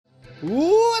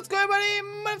What's going on, buddy?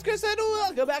 My name's Chris, and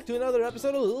welcome back to another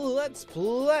episode of Let's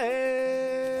Play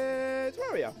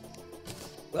Terraria.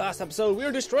 Last episode, we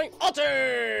were destroying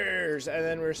altars, and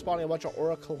then we were spawning a bunch of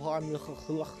oracle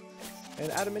and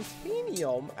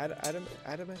adamantanium.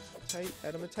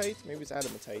 Adamantite? Maybe it's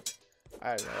adamantite.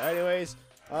 I don't know. Anyways,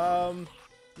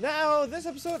 now this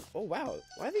episode. Oh wow,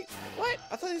 what?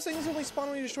 I thought these things only spawn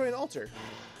when you destroy an altar.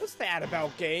 What's that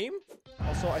about, game?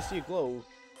 Also, I see a glow.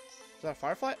 Is that a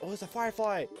firefly? Oh, it's a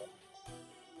firefly.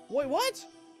 Wait, what?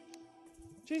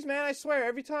 Jeez, man, I swear,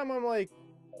 every time I'm like,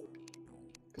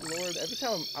 good lord, every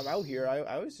time I'm out here, I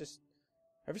always just,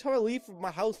 every time I leave my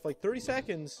house for like 30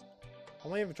 seconds, all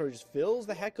my inventory just fills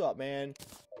the heck up, man.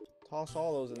 Toss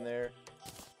all those in there.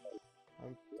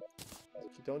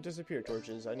 Don't disappear,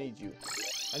 torches. I need you.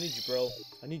 I need you, bro.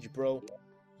 I need you, bro.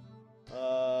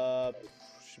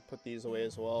 Should put these away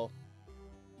as well.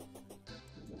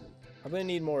 I'm gonna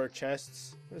need more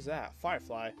chests. What is that?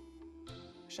 Firefly. I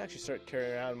should actually start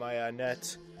carrying around my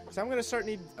net. So I'm gonna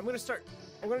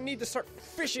need to start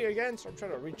fishing again. So I'm trying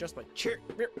to readjust my chair.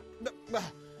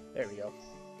 There we go.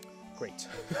 Great.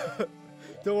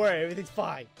 Don't worry, everything's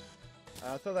fine.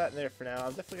 I'll throw that in there for now.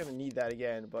 I'm definitely gonna need that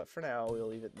again, but for now we'll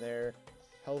leave it there.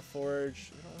 Hellforge.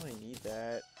 We don't really need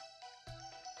that.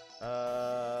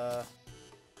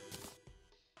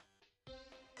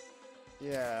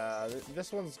 Yeah,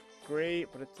 this one's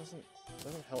great, but it doesn't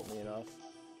help me enough.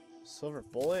 Silver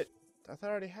bullet? I thought I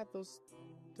already had those.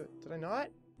 Did I not?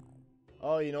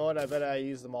 Oh, you know what? I bet I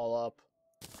used them all up.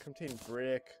 Contain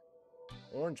brick.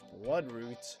 Orange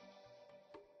bloodroot.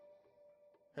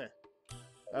 Huh.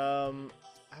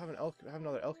 I have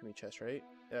another alchemy chest, right?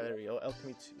 Yeah, there we go.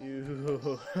 Alchemy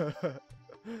 2.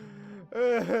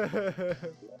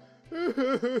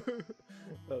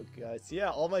 Oh god. So yeah,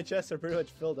 all my chests are pretty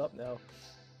much filled up now.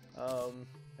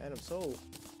 And I'm so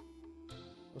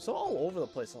all over the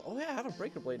place. Oh yeah, I have a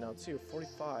breaker blade now too.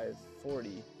 45,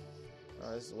 40.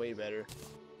 This is way better.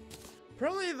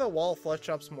 Apparently the wall flesh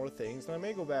drops more things, and I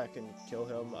may go back and kill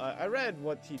him. I read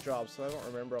what he drops, so I don't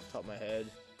remember off the top of my head.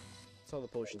 That's all the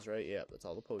potions, right? Yeah, that's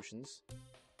all the potions.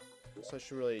 So I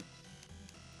should really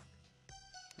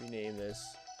rename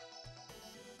this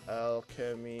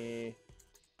Alchemy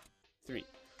 3.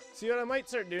 See, what I might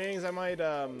start doing is I might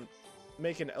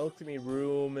make an alchemy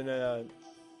room and a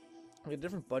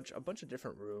bunch of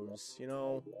different rooms. You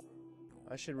know,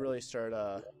 I should really start.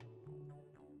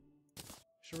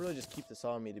 Should really just keep this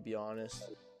on me, to be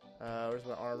honest. Where's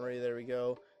my armory? There we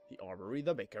go. The armory,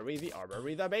 the bakery, the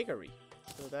armory, the bakery.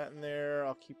 Throw that in there.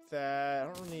 I'll keep that.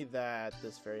 I don't need that at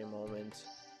this very moment.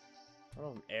 I don't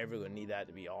know if I'm ever gonna need that,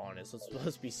 to be honest.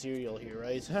 Let's be serial here,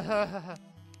 right? Let's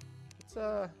get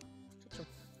some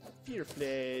feeder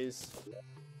flays.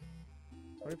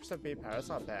 20% bait power. That's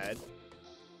not bad.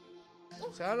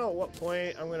 So I don't know at what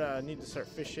point I'm gonna need to start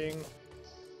fishing.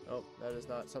 Oh, that is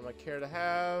not something I care to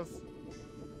have.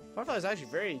 Firefly is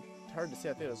actually very hard to see.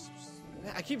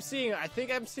 I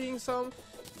think I'm seeing some,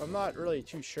 but I'm not really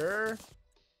too sure.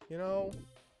 You know,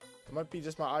 it might be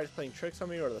just my eyes playing tricks on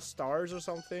me, or the stars or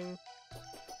something.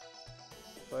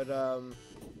 But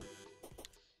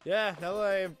yeah, now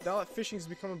that fishing's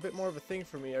become a bit more of a thing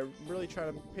for me, I'm really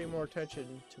trying to pay more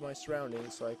attention to my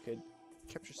surroundings so I could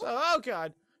capture some. Oh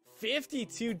god,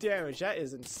 52 damage. That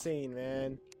is insane,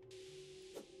 man.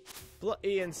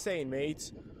 Bloody insane,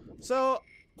 mate. So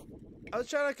I was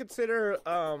trying to consider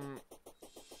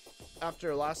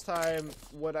after last time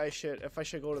if I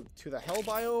should go to the hell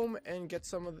biome and get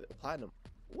some of the platinum.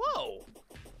 Whoa!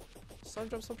 Sun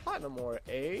dropped some platinum ore,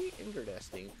 eh?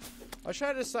 Interesting. I was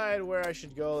trying to decide where I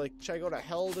should go. Like, should I go to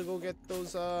hell to go get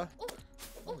those, Oh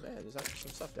man, there's actually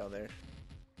some stuff down there.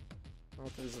 I don't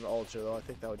think there's an altar, though. I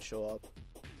think that would show up.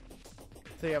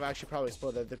 I think I've actually probably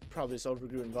spoiled that. They're probably just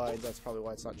overgrown vines. That's probably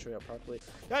why it's not showing up properly.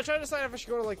 Yeah, I trying to decide if I should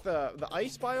go to, like, the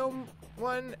ice biome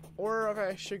one, or if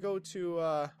I should go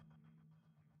to,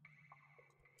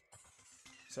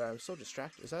 Sorry, I'm so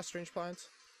distracted. Is that a strange plant?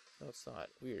 No, it's not.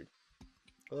 Weird.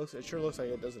 It sure looks like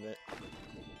it, doesn't it?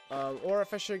 Or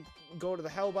if I should go to the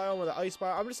hell biome or the ice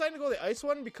biome. I'm deciding to go to the ice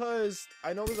one because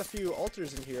I know there's a few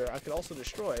altars in here I could also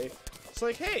destroy. It's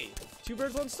like, hey, 2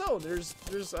 birds, 1 stone. There's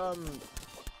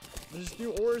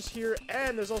new ores here,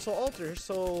 and there's also altars.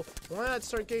 So why not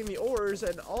start getting the ores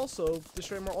and also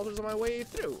destroy more altars on my way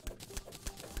through?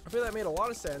 I feel that made a lot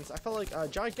of sense. I felt like a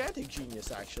gigantic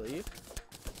genius, actually.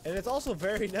 And it's also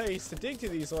very nice to dig to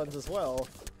these ones as well,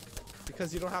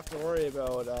 because you don't have to worry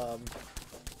about,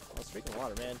 it's freaking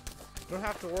water, man. You don't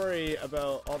have to worry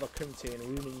about all the crimson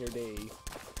ruining your day.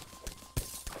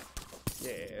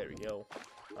 Yeah, there we go.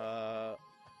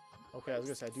 Okay, I was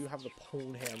gonna say, I do have the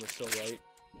pwn hammer still, right?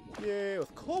 Yay,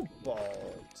 with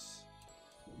Cobalt.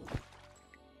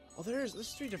 Oh, there's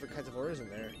 3 different kinds of ores in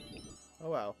there. Oh,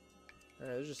 wow.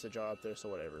 Alright, there's just a jar up there, so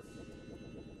whatever.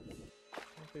 I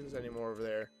don't think there's any more over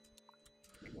there.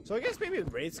 So I guess maybe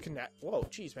raids can whoa,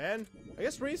 jeez, man. I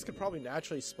guess raids could probably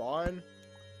naturally spawn.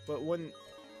 But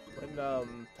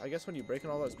I guess when you break an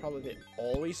altar, it's probably they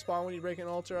always spawn when you break an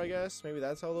altar, I guess. Maybe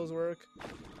that's how those work.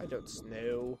 I don't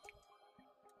know.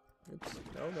 Oops.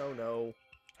 No, no, no.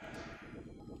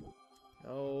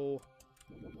 No.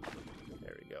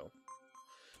 There we go.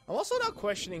 I'm also not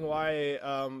questioning why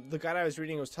the guy I was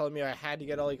reading was telling me I had to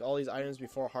get all these items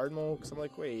before hard mode, because I'm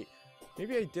like, wait,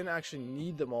 maybe I didn't actually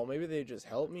need them all. Maybe they just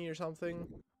helped me or something.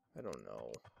 I don't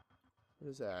know.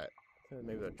 What is that?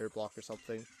 Maybe a dirt block or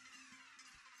something.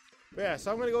 But yeah,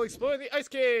 so I'm gonna go explore the ice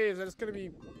caves, and it's gonna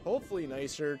be hopefully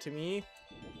nicer to me.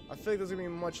 I feel like there's gonna be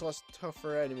much less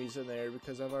tougher enemies in there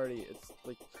because it's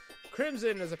like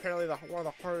Crimson is apparently one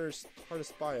of the hardest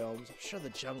biomes. I'm sure the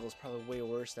jungle's probably way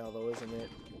worse now though, isn't it?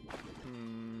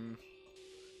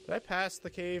 Did I pass the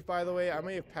cave, by the way? I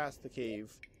may have passed the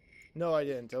cave. No, I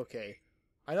didn't. Okay.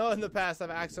 I know in the past I've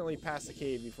accidentally passed the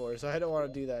cave before, so I don't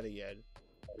want to do that again.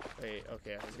 Wait,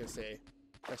 okay, I was gonna say,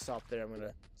 if I stop there, I'm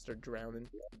gonna start drowning.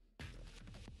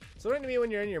 So to me, when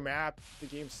you're in your map, the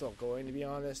game's still going, to be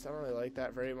honest. I don't really like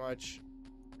that very much.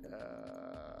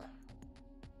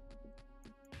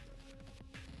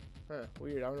 Huh,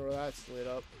 weird. I wonder where that's lit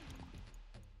up.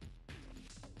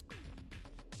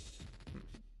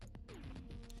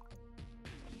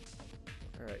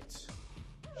 Alright.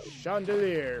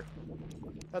 Chandelier.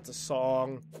 That's a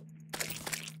song.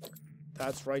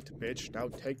 That's right, bitch. Now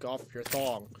take off your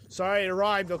thong. Sorry, it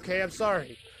rhymed, okay? I'm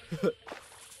sorry.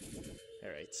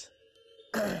 Alright.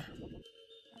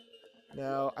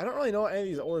 Now, I don't really know what any of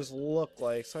these ores look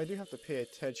like, so I do have to pay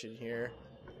attention here.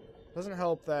 Doesn't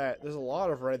help that there's a lot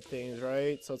of red things,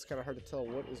 right? So it's kind of hard to tell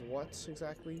what is what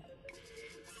exactly.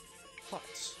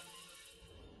 Pots.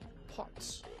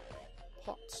 Pots.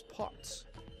 Pots. Pots.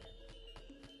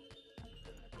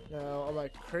 Now, am I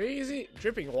crazy?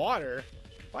 Dripping water?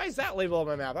 Why is that label on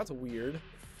my map? That's weird.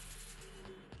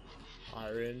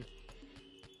 Iron.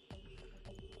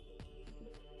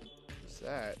 What's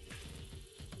that?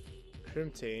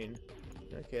 Crimtane.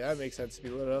 Okay, that makes sense to be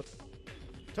lit up.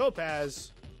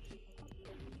 Topaz.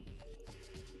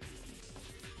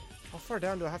 How far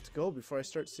down do I have to go before I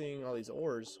start seeing all these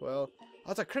ores? Well,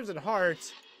 that's a Crimson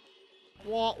Heart.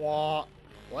 Wah wah.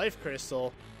 Life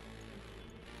Crystal.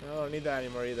 No, I don't need that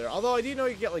anymore either. Although I do know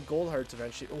you can get like gold hearts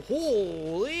eventually.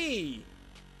 Holy!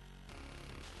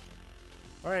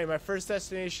 Alright, my first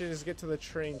destination is to get to the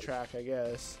train track, I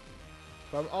guess.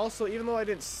 But I'm also, even though I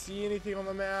didn't see anything on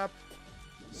the map,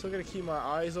 I'm still gonna keep my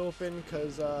eyes open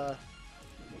because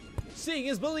seeing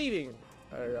is believing.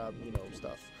 Or you know,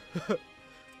 stuff.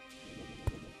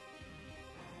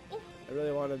 I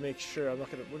really want to make sure I'm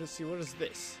not gonna. What is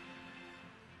this?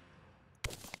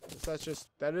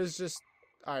 That is just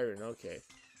iron. Okay,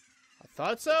 I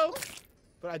thought so,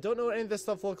 but I don't know what any of this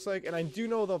stuff looks like, and I do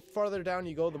know the farther down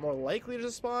you go, the more likely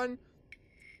to spawn.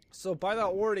 So by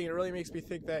that wording, it really makes me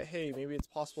think that hey, maybe it's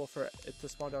possible for it to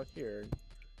spawn down here.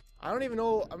 I don't even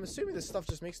know. I'm assuming this stuff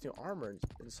just makes new armor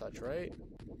and such, right?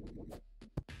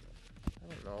 I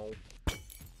don't know.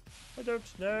 I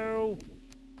don't know.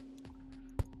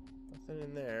 Nothing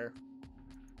in there.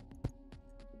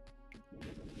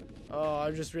 Oh,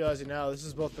 I'm just realizing now, this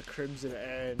is both the Crimson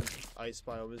and Ice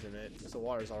biome, isn't it? Because the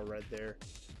water's all red there.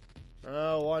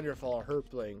 Oh, wonderful.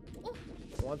 Herpling.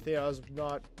 One thing I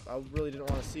really didn't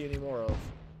want to see any more of.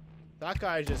 That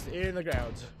guy's just in the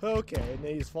ground. Okay, and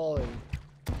he's falling.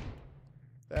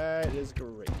 That is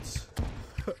great.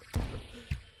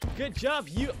 Good job,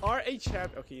 you are a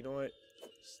champ. Okay, you know what?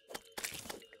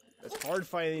 It's hard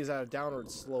finding these on a downward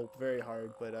slope, very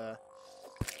hard, but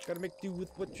gotta make do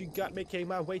with what you got, making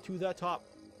my way to the top.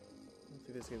 I don't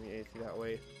think there's gonna be anything that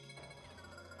way.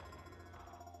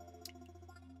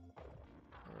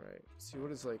 Alright, see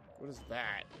what is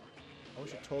that? I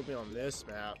wish you told me on this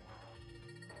map.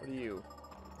 What are you?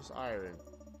 Just iron.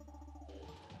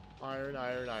 Iron,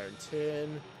 iron, iron.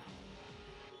 Tin.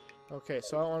 Okay,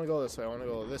 so I don't want to go this way, I want to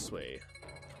go this way.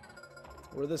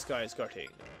 Where this guy is cutting.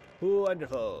 Ooh,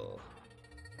 wonderful.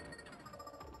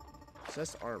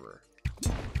 Assess armor.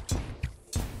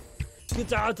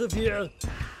 Get out of here!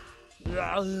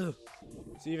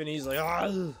 It's even he's like, ah!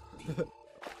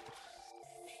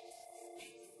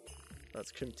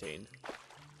 That's Crimtane.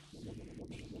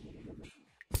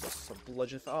 Some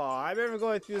bludgeon. Oh, I remember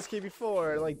going through this cave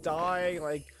before, like dying,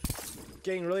 like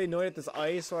getting really annoyed at this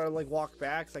ice, so I like walk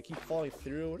back because I keep falling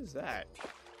through. What is that?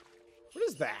 What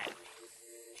is that?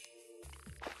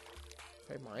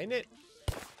 Can I mine it?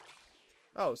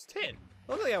 Oh, it's tin.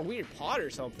 Looks like a weird pot or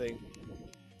something.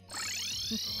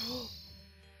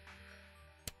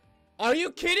 Are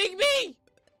you kidding me?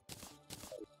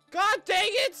 God dang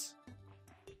it!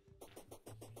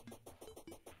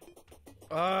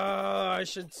 I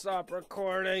should stop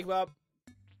recording, but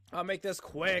I'll make this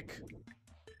quick.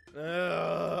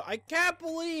 I can't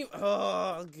believe.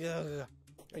 I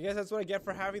guess that's what I get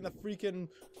for having the freaking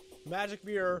magic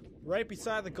mirror right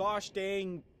beside the gosh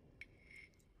dang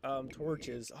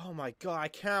torches. Oh my god, I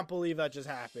can't believe that just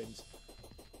happened.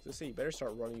 So say you better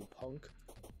start running, you punk.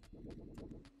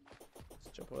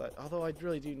 Let's jump over that. Although I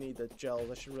really do need the gels.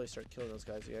 I should really start killing those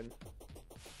guys again.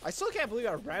 I still can't believe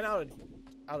I ran out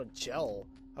of gel.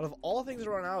 Out of all things to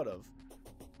run out of.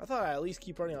 I thought I'd at least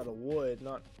keep running out of wood,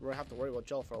 not have to worry about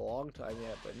gel for a long time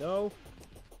yet, but no.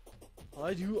 All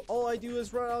I do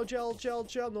is run out of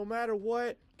gel, no matter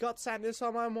what. Got sadness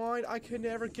on my mind. I could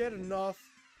never get enough.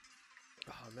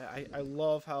 Oh man, I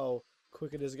love how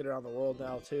quick it is to get around the world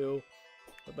now too.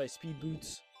 With my speed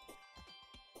boots.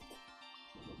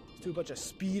 Let's do a bunch of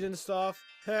speed and stuff.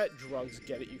 Drugs,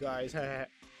 get it, you guys. I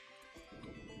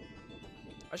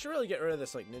should really get rid of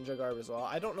this like ninja garb as well.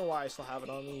 I don't know why I still have it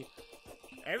on me.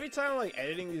 Every time I'm like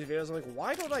editing these videos, I'm like,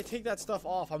 why don't I take that stuff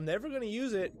off? I'm never gonna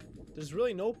use it. There's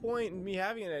really no point in me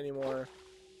having it anymore.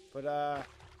 But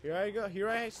here I go. Here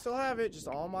I still have it, just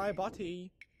on my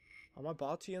body,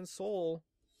 and soul.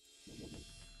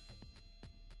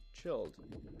 Chilled.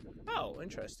 Oh,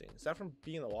 interesting. Is that from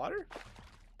being in the water?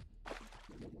 I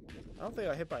don't think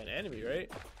I got hit by an enemy, right?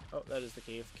 Oh, that is the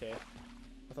cave. Okay.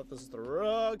 I thought this was the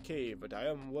wrong cave, but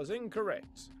I was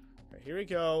incorrect. Alright, here we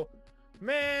go.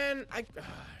 Man,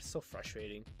 it's so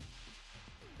frustrating.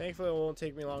 Thankfully, it won't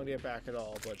take me long to get back at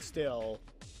all, but still,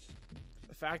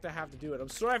 the fact I have to do it. I'm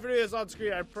sorry for doing this on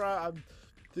screen. I'm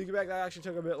thinking back, that actually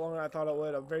took a bit longer than I thought it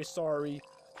would. I'm very sorry.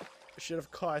 I should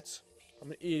have cut.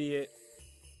 I'm an idiot.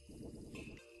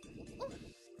 Oh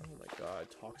my god,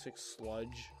 toxic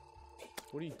sludge.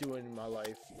 What are you doing in my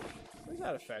life? What is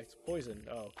that effect? Poison.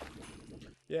 Oh.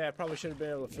 Yeah, I probably should have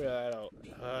been able to figure that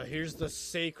out. Here's the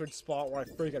sacred spot where I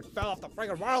freaking fell off the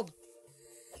freaking world!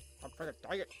 I'm freaking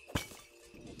dying it.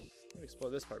 I've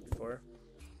explored this part before.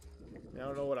 I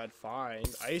don't know what I'd find.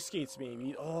 Ice skates,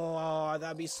 maybe. Oh,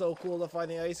 that'd be so cool to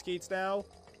find the ice skates now.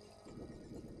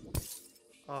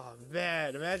 Oh,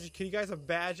 man. Imagine, can you guys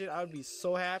imagine? I would be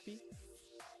so happy.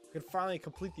 I could finally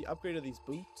complete the upgrade of these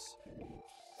boots.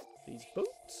 These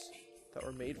boots that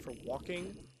were made for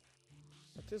walking.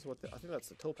 That is what I think that's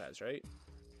the topaz, right?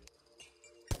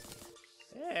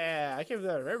 Yeah, I can't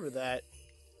remember that.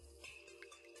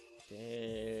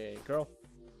 Dang, girl.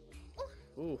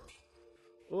 Ooh.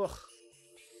 Ugh.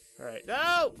 Alright,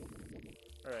 no!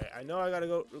 Alright, I know I gotta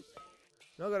go.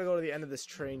 I gotta go to the end of this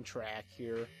train track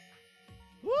here.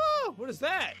 Whoa! What is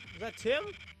that? Is that Tim?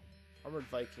 Armored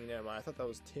Viking, never mind. I thought that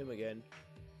was Tim again.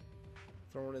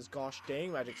 Throwing his gosh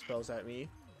dang magic spells at me.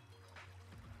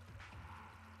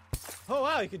 Oh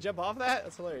wow, you can jump off that?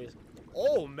 That's hilarious.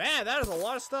 Oh man, that is a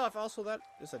lot of stuff. Also, that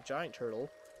is a giant turtle.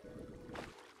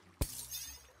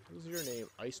 What's your name?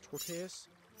 Ice Tortoise?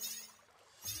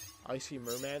 Icy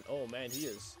Merman? Oh man, he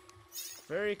is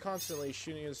very constantly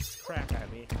shooting his crap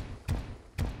at me.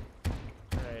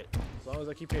 Alright, as long as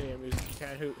I keep hitting him, he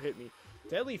can't hit me.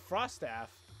 Deadly Frost Staff.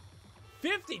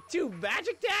 52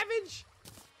 magic damage?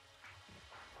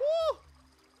 Woo!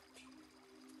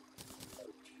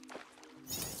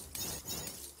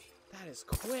 That is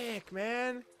quick,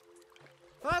 man.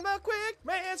 I'm a quick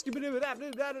man.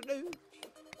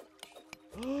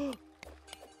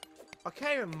 I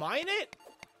can't even mine it?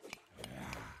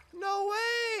 No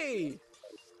way!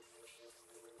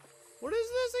 What is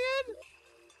this again?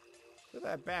 Look at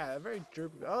that bat. A very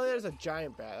derpy. Oh, there's a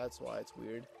giant bat. That's why it's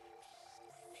weird.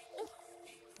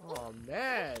 Oh,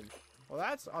 man. Well,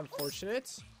 that's unfortunate.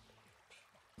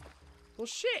 Well,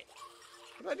 shit.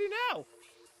 What do I do now?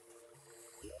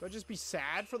 Do I just be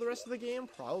sad for the rest of the game?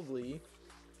 Probably.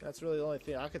 That's really the only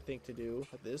thing I could think to do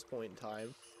at this point in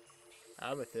time.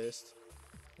 Amethyst.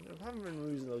 I haven't been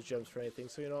losing those gems for anything,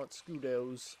 so you know what?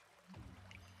 Scoodos.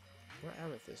 What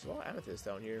amethyst? A lot of amethyst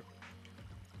down here.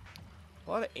 A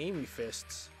lot of Amy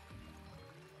fists.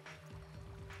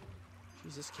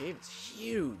 Jeez, this cave is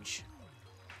huge.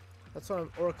 That's what I'm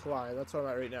Orcaline. That's what I'm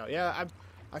at right now. Yeah,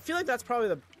 I feel like that's probably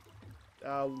the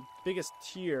biggest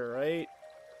tier, right?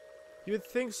 You would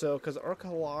think so, because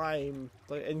Orcaline,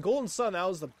 like in Golden Sun, that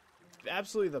was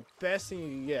absolutely the best thing you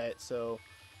could get. So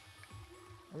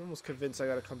I'm almost convinced I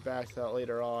got to come back to that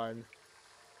later on.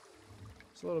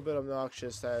 It's a little bit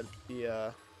obnoxious that the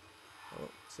oh,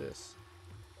 what's this?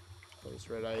 Oh, it's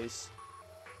red ice.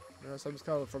 You know, something's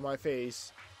coming for my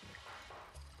face.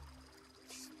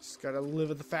 Just gotta live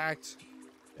with the fact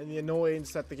and the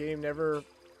annoyance that the game never...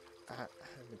 I'm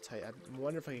tight. I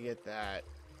wonder if I can get that.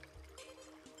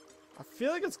 I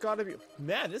feel like it's gotta be...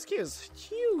 Man, this game is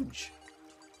huge.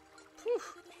 Whew.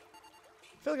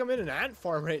 I feel like I'm in an ant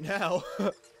farm right now.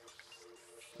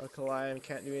 Alkaline,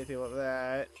 can't do anything about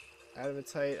that.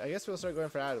 Adamantite. I guess we'll start going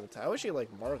for adamantite. I wish you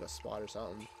like mark a spot or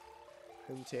something.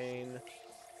 Crimtane.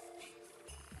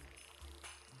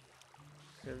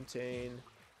 Crimtane.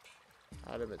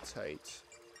 Adamantite.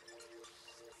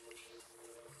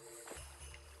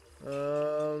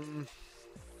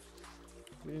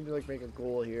 We need to like make a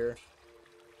goal here.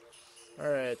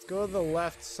 Alright, let's go to the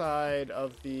left side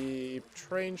of the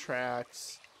train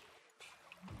tracks.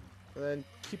 And then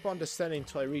keep on descending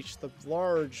until I reach the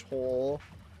large hole.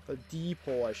 The deep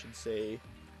hole, I should say.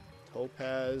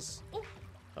 Topaz.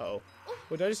 Uh-oh.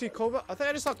 Wait, did I just see Cobalt? I thought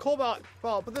I just saw Cobalt.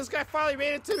 Well, but this guy finally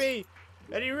made it to me!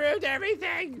 And he ruined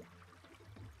everything!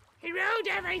 He ruined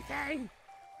everything!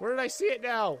 Where did I see it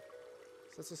now?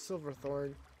 That's a silver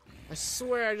thorn. I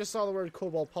swear I just saw the word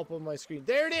Cobalt pop up on my screen.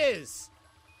 There it is!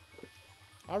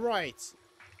 Alright.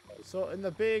 So in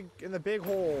the big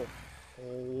hole.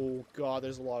 Oh god,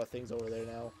 there's a lot of things over there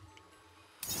now.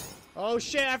 Oh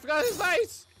shit, I forgot his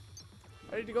ice!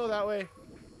 I need to go that way.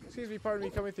 Excuse me, pardon me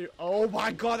coming through. Oh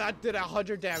my god, that did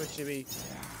 100 damage to me.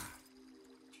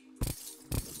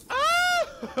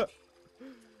 Ah!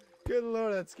 Good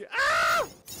lord, that's scary. Ah!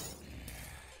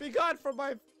 Be gone from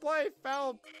my life,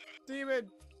 foul demon.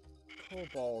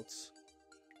 Cobalt.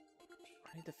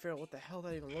 I need to figure out what the hell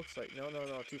that even looks like. No,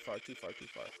 too far. It's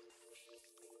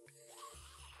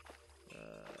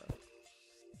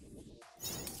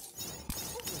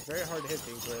very hard to hit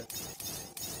things with.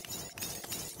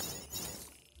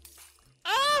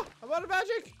 Ah! I'm out of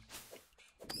magic!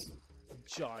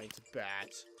 Giant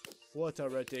bat. What a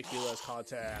ridiculous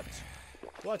concept.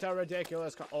 What a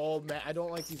ridiculous oh man, I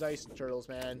don't like these ice turtles,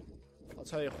 man. I'll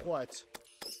tell you what.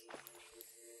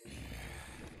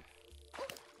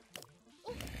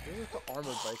 This is the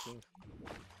armored Viking.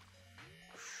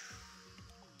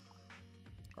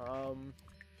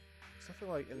 Something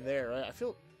like in there, right? I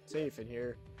feel safe in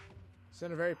here. It's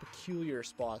in a very peculiar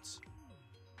spots.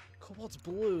 Cobalt's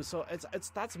blue, so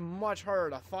that's much harder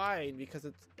to find because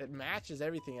it matches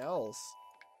everything else.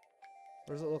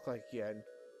 What does it look like again?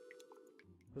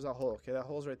 Where's that hole? Okay, that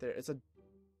hole's right there. It's a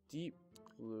deep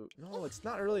blue. No, it's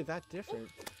not really that different.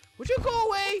 Would you go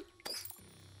away?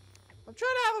 I'm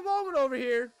trying to have a moment over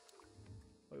here.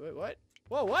 Wait, what?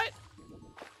 Whoa, what?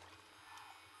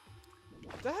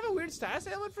 Did I have a weird status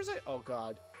ailment for a second? Oh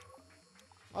god.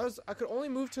 I could only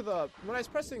move to the when I was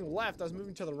pressing left, I was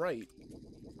moving to the right. I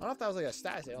don't know if that was like a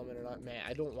status ailment or not. Man,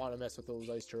 I don't want to mess with those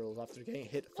ice turtles after getting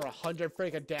hit for 100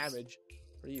 freaking damage.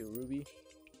 What are you, Ruby?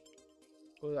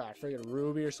 What is that? Freaking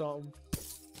Ruby or something?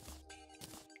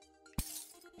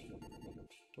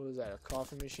 What is that? A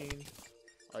coffee machine?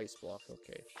 Ice block,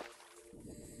 okay.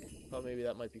 Oh, maybe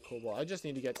that might be Cobalt. I just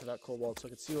need to get to that Cobalt so I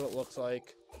can see what it looks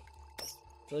like.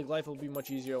 I feel like life will be much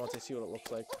easier once I see what it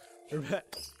looks like.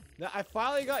 Now, I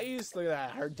finally got used to look at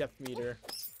that heart depth meter.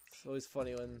 It's always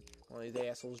funny when one of these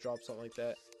assholes drop something like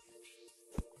that.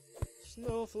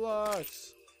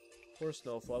 Snowflux! Poor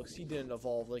Snowflux. He didn't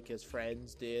evolve like his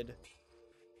friends did.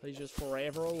 He's just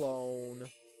forever alone.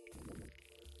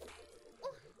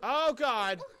 Oh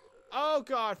god! Oh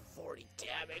god! 40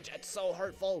 damage! That's so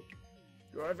hurtful!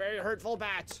 You're a very hurtful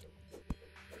bat!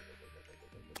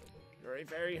 You're a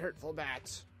very hurtful bat.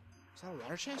 Is that a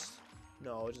water chest?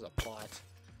 No, it's just a pot.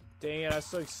 Dang it, I was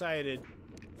so excited.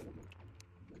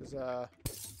 Cause,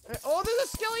 hey, oh, there's a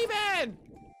Skelly Man!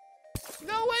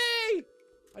 No way!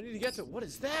 I need to get to, what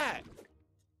is that?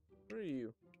 What are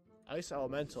you? Ice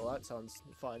Elemental, that sounds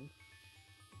fun.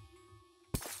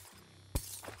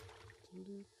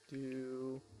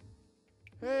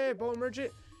 Hey, Bone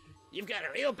Merchant! You've got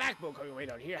a real backbone coming way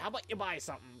down here. How about you buy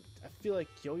something? I feel like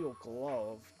Yo-Yo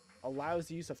Glove allows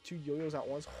the use of 2 yo-yos at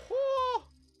once. Whoa!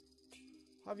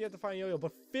 How have you had to find yo-yo?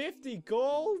 But 50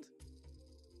 gold?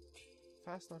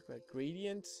 Fast knockback.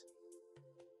 Gradient.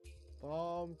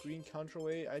 Bomb. Green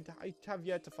counterweight. I have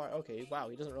yet to find. Okay, wow.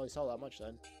 He doesn't really sell that much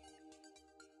then.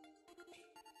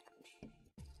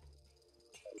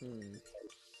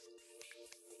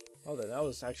 Oh, then that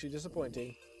was actually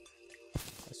disappointing. I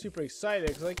was super excited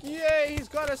because, like, yay! He's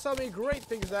gotta sell me great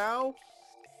things now.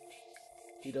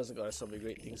 He doesn't gotta sell me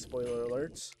great things. Spoiler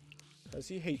alerts. Because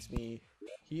he hates me.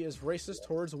 He is racist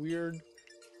towards weird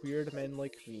men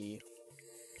like me.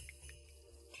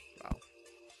 Wow.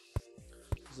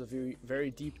 This is a very,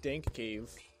 very deep, dank cave.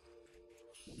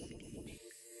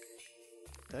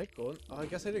 Did I go in? Oh, I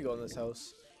guess I did go in this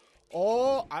house.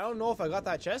 Oh, I don't know if I got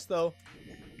that chest though.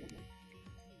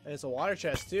 And it's a water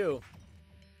chest too.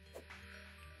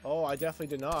 Oh, I definitely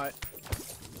did not.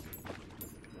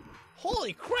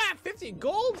 Holy crap, 50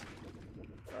 gold?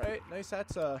 Alright, nice,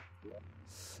 that's ice.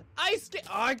 Oh,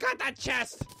 I got that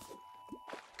chest!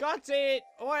 God dang it!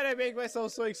 Why did I make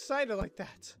myself so excited like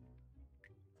that?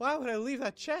 Why would I leave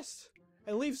that chest?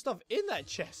 And leave stuff in that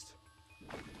chest?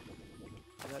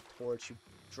 And that torch you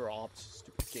dropped,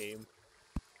 stupid game.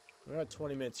 We're at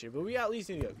 20 minutes here, but we at least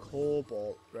need to get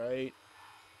Cobalt, right?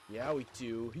 Yeah, we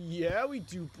do. Yeah, we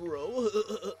do, bro.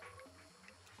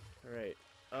 Alright,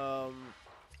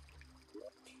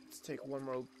 let's take one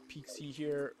more peek see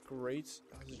here. Great.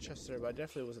 Oh, there's a chest there, but I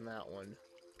definitely wasn't that one.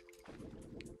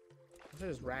 I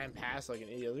just ran past like an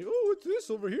idiot. Like, oh, what's this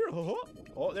over here?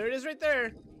 Oh, there it is right there.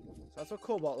 So that's what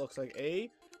Cobalt looks like.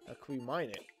 Now can we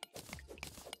mine it?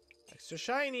 Extra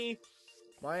shiny.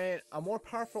 Mine a more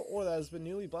powerful ore that has been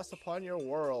newly blessed upon your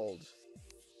world.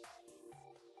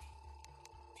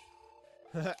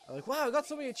 Like, wow, I got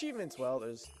so many achievements. Well,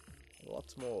 there's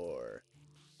lots more.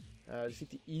 Defeat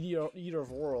the Eater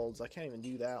of Worlds. I can't even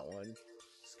do that one.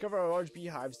 Discover large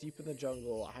beehives deep in the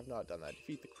jungle. I have not done that.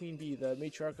 Defeat the Queen Bee, the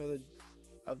matriarch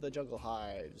of the jungle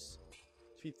hives.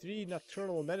 Defeat 3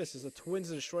 nocturnal menaces, the twins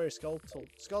that destroy your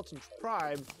skeleton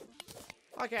prime.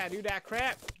 I can't do that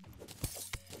crap.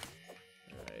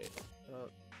 Alright.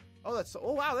 Oh, that's...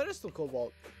 Oh, wow, that is still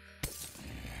Cobalt.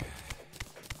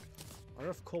 I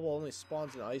wonder if Cobalt only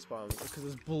spawns in ice bombs because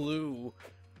it's blue.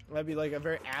 That'd be like a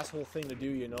very asshole thing to do,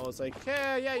 you know? It's like,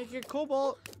 yeah, you can get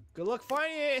Cobalt. Good luck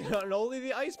finding it. And only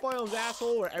the ice biomes,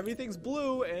 asshole, where everything's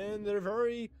blue and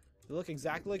they look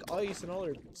exactly like ice and all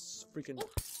their freaking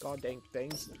god dang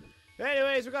things.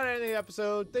 Anyways, we got to end the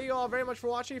episode. Thank you all very much for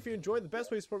watching. If you enjoyed, the best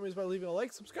way to support me is by leaving a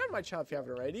like. Subscribe to my channel if you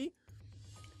haven't already.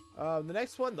 The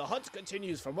next one, the hunt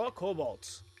continues for more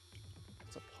Cobalt.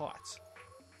 It's a pot.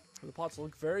 The pots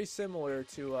look very similar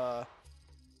to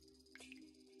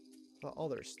the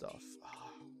other stuff.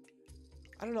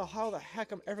 I don't know how the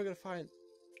heck I'm ever gonna find.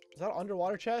 Is that an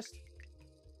underwater chest?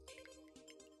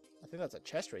 I think that's a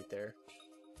chest right there.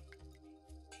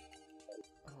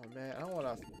 Oh man, I don't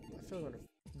wanna. I feel like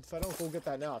if I don't go get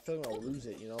that now, I feel like I'm gonna lose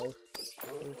it. You know?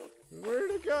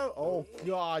 Where'd it go? Oh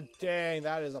god dang,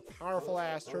 that is a powerful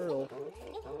ass turtle.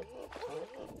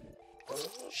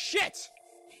 Shit!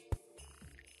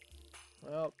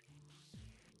 Well,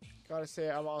 gotta say,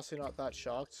 I'm honestly not that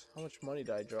shocked. How much money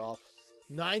did I drop?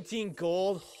 19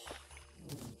 gold?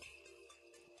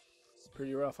 It's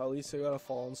pretty rough. At least I got a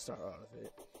fallen star out of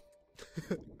it.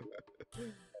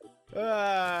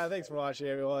 Thanks for watching,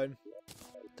 everyone.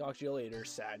 Talk to you later,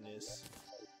 sadness.